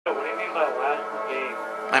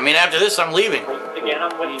I mean, after this, I'm leaving. Again,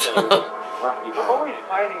 I'm with you. You're always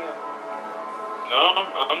fighting him. No,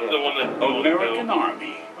 I'm the one that's American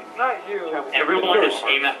Army. Not you. Everyone just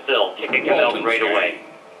aim at Phil. Kick him out right away.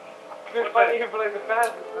 You've been fighting him for like the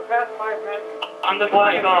past 5 minutes. I'm the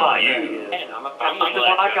black guy. I'm the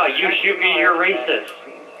black guy. You shoot me, you're racist.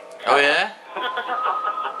 Oh, yeah?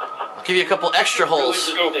 I'll give you a couple extra holes.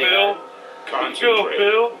 Let's go, Phil. Let's go,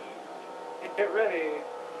 Phil. Get ready.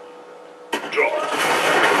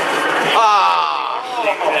 Ah!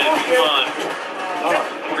 Come on.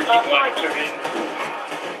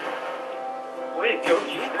 Wait, go.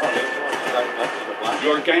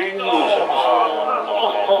 Your gang loses.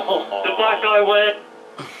 The black guy went.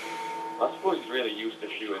 I suppose he's really used to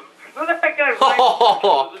shooting. So that guy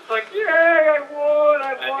won. It's like, yay, I won. I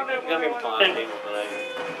think he's gonna be fine.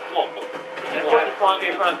 That's what the fun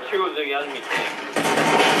game from 2 of the enemy team.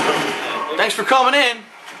 Thanks for coming in.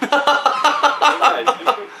 You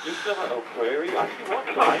still have a query? You actually want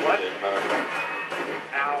to buy it.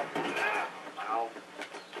 Ow. Ow.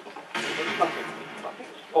 It's fucking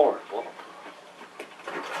horrible.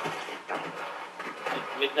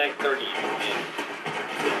 Midnight 30.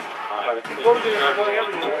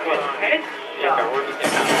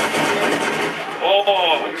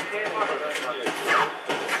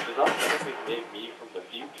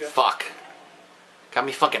 Fuck. Got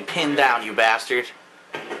me fucking pinned down, you bastard.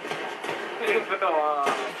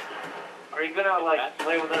 Are you gonna like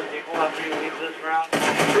play with us people after you leave this round?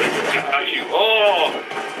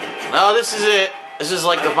 No, this is it. This is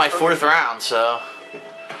like my 4th round, so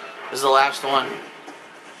this is the last one.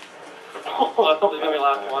 This is gonna be the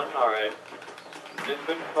last one? Alright. It's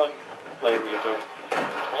been fun playing with you, so.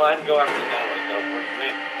 Well, I had to go after the guy myself, for me.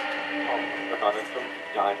 Oh, God, it's some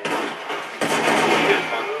diamond.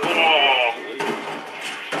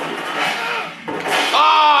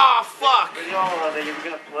 Ah, fuck! That you were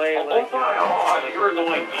gonna play like. You were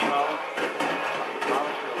going,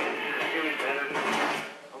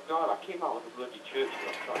 Oh, God, I came out with a bloody church and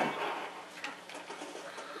I'm trying to.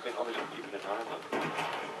 I think I was just keeping an eye on it.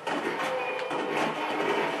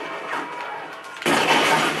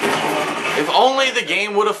 If only the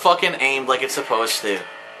game would have fucking aimed like it's supposed to.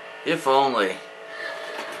 If only.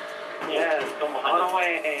 Yes, come on. Run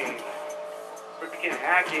away. Freaking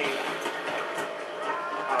hacking.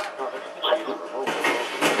 I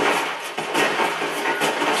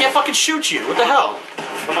can't fucking shoot you. What the hell?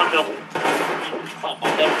 Come on, Phil.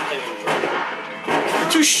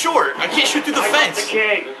 You're too short. I can't shoot through the fence.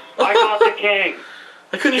 I got the king.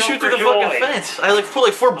 I couldn't Jump shoot through for the fucking joy. fence. I like put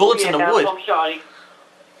like 4 bullets in the wood.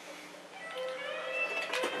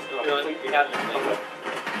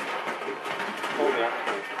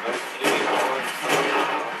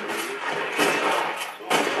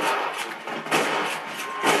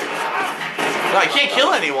 No, I can't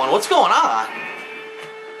kill anyone. What's going on?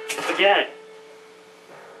 Again.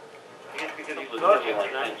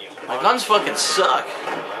 My guns fucking suck.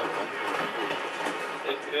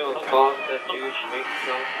 It feels fun that you make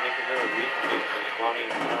another week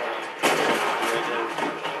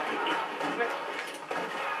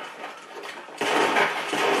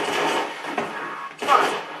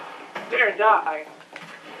There, die.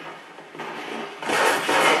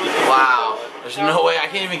 Wow. There's no way I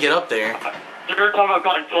can't even get up there. They're talking about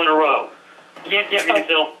gotten 2 in a row. You can't get me,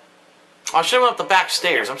 Phil. I should have went up the back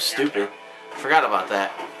stairs. I'm stupid. Forgot about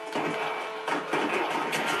that.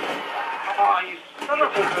 Oh, you son of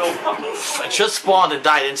a Phil. I just spawned and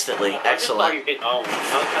died instantly. Excellent. Oh, that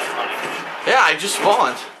was kind of funny. Yeah, I just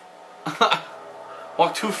spawned.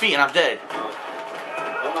 Walked 2 feet and I'm dead.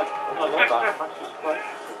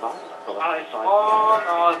 I spawn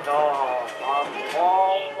on dog. I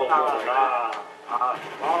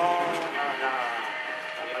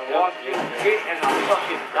walk 2 feet and I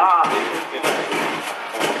fucking die.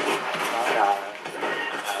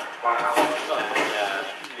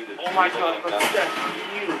 Oh my God, but that's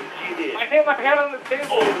you did. I hit my head on the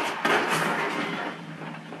table.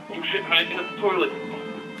 You should hide in the toilet.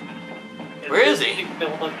 Where is he?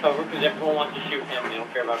 Phil on cover because everyone wants to shoot him. They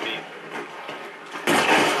don't care about me.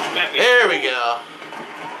 There we go.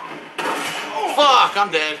 Fuck,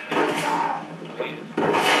 I'm dead.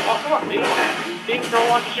 Oh, come on, dude. Things don't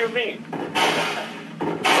want to shoot me.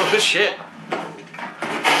 Oh, good shit.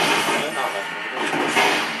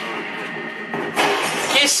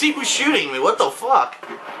 Can't see who's shooting me. What the fuck?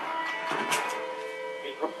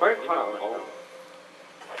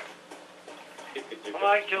 Oh,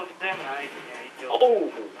 I killed him. Yeah, he killed him.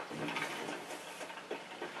 Oh!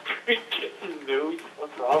 Dude,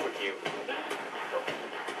 what's wrong with you?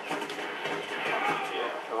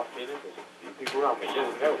 Yeah, people around me, you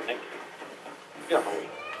know, Yeah,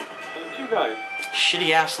 there's two guys.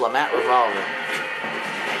 Shitty ass Lamat revolver.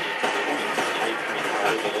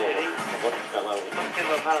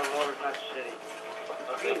 Not shitty.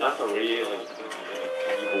 Okay, that's a really evil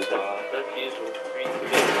boss. That's usual.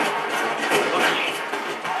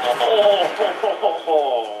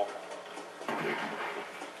 Oh!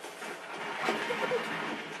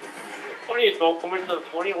 2012 comments of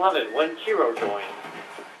 2011 when Kiro joined.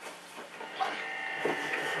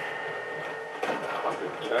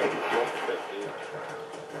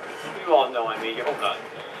 You all know I made your gun.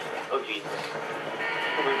 Oh jeez.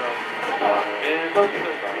 And go to the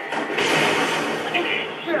side.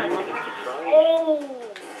 Oh!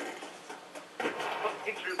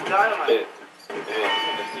 Dynamite.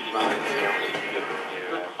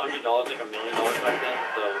 $100 like $1 million back then,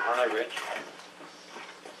 so aren't I rich?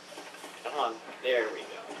 Come on, there we go.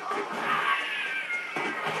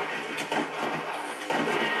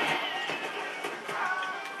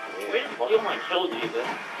 Wait, steal my kill, Jesus.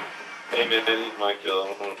 Hey man, that is my kill. I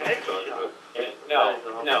don't know if I'm sorry, but...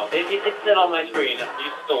 No, it said on my screen,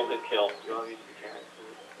 you stole the kill.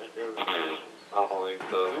 I don't think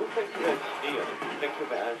so. Who thinks you guys steal? Think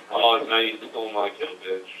of it as... Oh, now you stole my kill,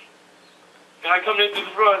 bitch. Guy coming into the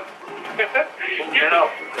front. Get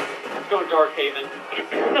up. Let's go, Dark Haven.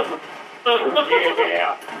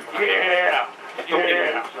 Yeah.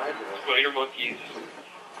 Spider monkeys.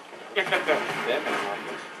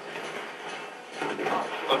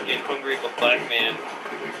 Fucking hungry black man.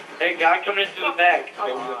 Hey, guy coming into the back. I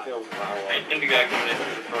think the guy coming into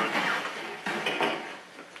the front.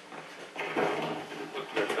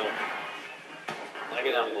 What's their film? I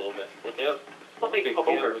get down a little bit. Yep. Let's play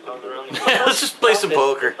poker. Let's just play some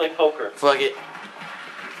poker. Let's play poker. Fuck it.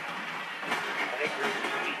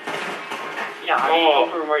 Yeah, I'm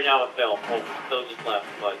poker right now with Phil. Well, Phil just left,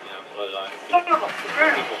 but, you know, so did I.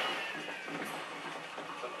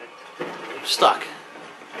 I'm stuck.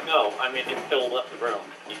 No, I mean, if Phil left the room.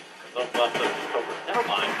 He left the poker. Never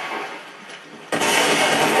mind.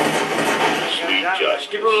 Sweet justice.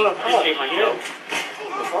 Give her a little Appreciate my kill. joke.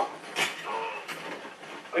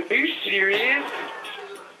 Are you serious?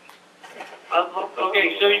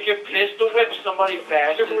 Okay, so you can pistol whip somebody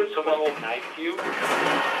faster than somebody will knife you?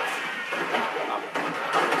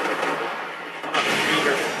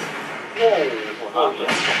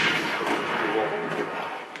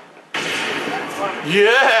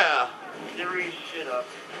 Yeah! Serious shit up.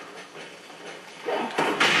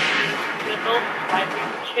 Those sniping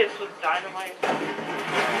kids with dynamite.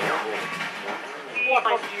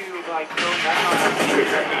 Fuck you, like, no,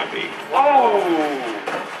 Happy. Oh!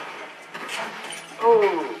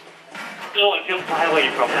 Oh! No, I feel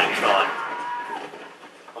violated from that shot.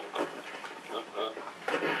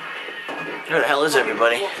 Where the hell is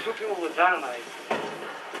everybody? Two people with dynamite.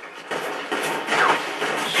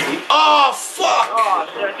 Oh, fuck! Oh,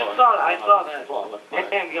 shit, I just saw that. I saw that.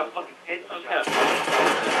 Damn, you got fucking hit.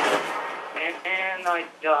 And I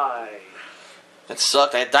died. That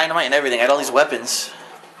sucked. I had dynamite and everything. I had all these weapons.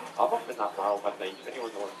 I'm often not violent, but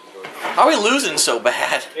anyone wants to go. How are we losing so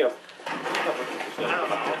bad? Yeah.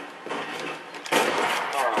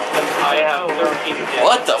 I have 13 deaths.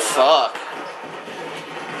 What the fuck?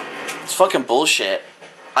 It's fucking bullshit.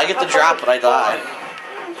 I get the drop, but I die.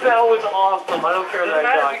 That was awesome. I don't care that I Doesn't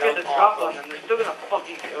matter died. if you get the That was drop on awesome. them, they're still gonna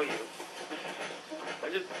fucking kill you. I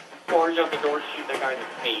just barged out the door to shoot that guy in the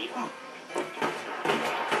face.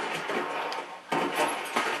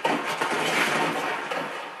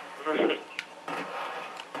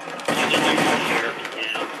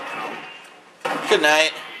 Good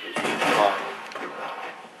night.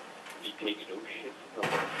 He takes no shit.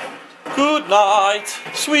 Good night,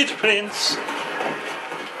 sweet prince. Sweet,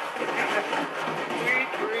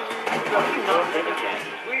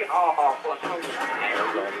 oh,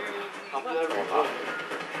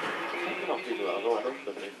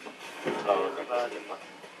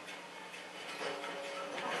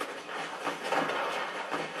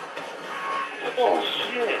 oh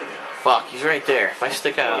shit. Fuck, he's right there. If I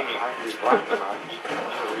stick out.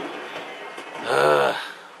 Ugh.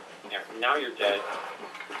 Now you're dead.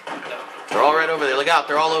 They're all right over there. Look out,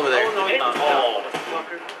 they're all over there. Oh, no, he's not. Oh.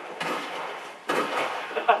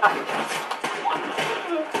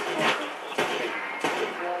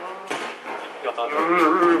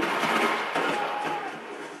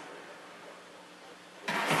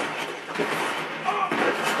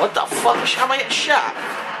 What the fuck? How am I getting shot?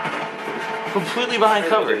 Completely behind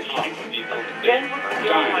cover.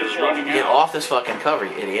 Get off this fucking cover,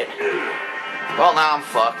 you idiot. Well, now I'm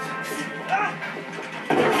fucked.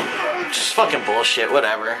 Just fucking bullshit,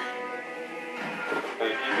 whatever.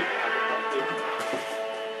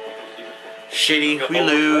 Shitty. We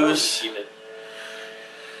lose.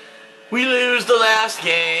 We lose the last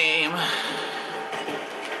game. I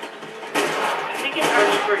think it's hard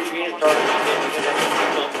for you to start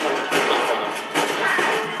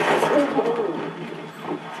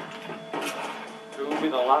who will be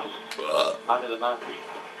the last out of the match?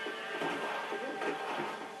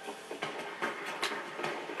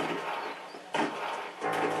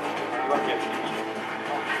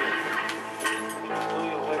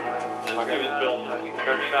 I'll give it Bill.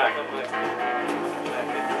 Third shot.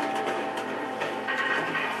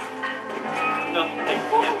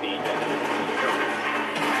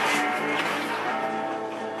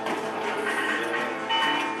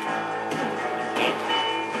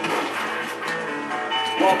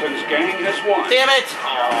 Walton's gang has won. Damn it!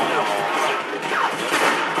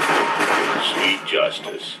 Sweet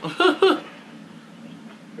justice.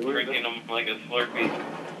 Drinking them like a Slurpee.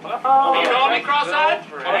 Oh, you know me, cross-eyed?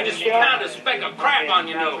 I just found a speck of crap on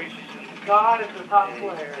your nose. God is the top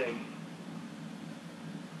player.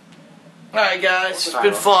 Alright guys, it's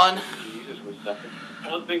been fun. Jesus was second.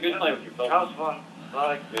 Well, it's been good playing with you, folks. That was fun.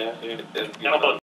 Bye. Yeah,